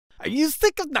Are you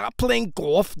sick of not playing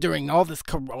golf during all this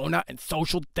corona and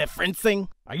social distancing?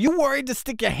 Are you worried to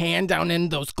stick your hand down in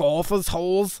those golfers'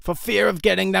 holes for fear of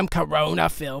getting them corona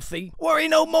filthy? Worry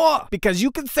no more, because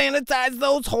you can sanitize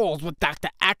those holes with Dr.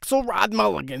 Axelrod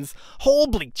Mulligan's Hole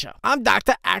Bleacher. I'm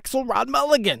Dr. Axelrod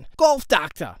Mulligan, golf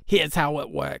doctor. Here's how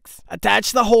it works.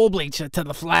 Attach the Hole Bleacher to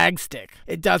the flagstick.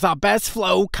 It does our best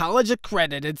flow,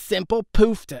 college-accredited, simple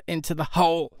poofter into the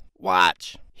hole.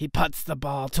 Watch. He puts the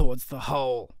ball towards the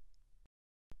hole.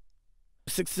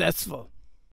 Successful.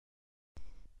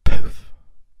 Poof.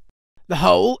 The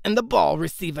hole and the ball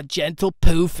receive a gentle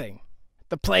poofing.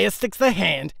 The player sticks their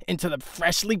hand into the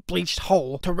freshly bleached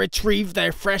hole to retrieve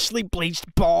their freshly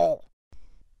bleached ball.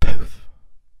 Poof.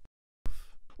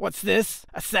 What's this?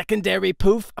 A secondary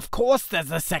poof? Of course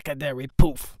there's a secondary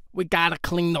poof. We gotta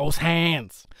clean those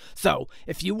hands. So,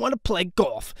 if you want to play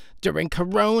golf during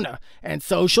corona and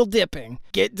social dipping,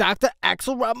 get Dr.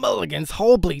 Axelrod Mulligan's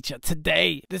Hole Bleacher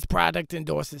today. This product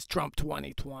endorses Trump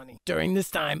 2020. During this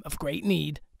time of great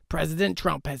need, President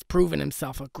Trump has proven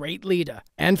himself a great leader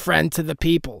and friend to the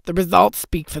people. The results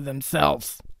speak for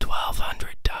themselves.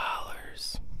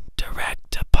 $1,200. Direct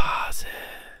deposit.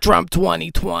 Trump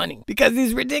 2020. Because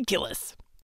he's ridiculous.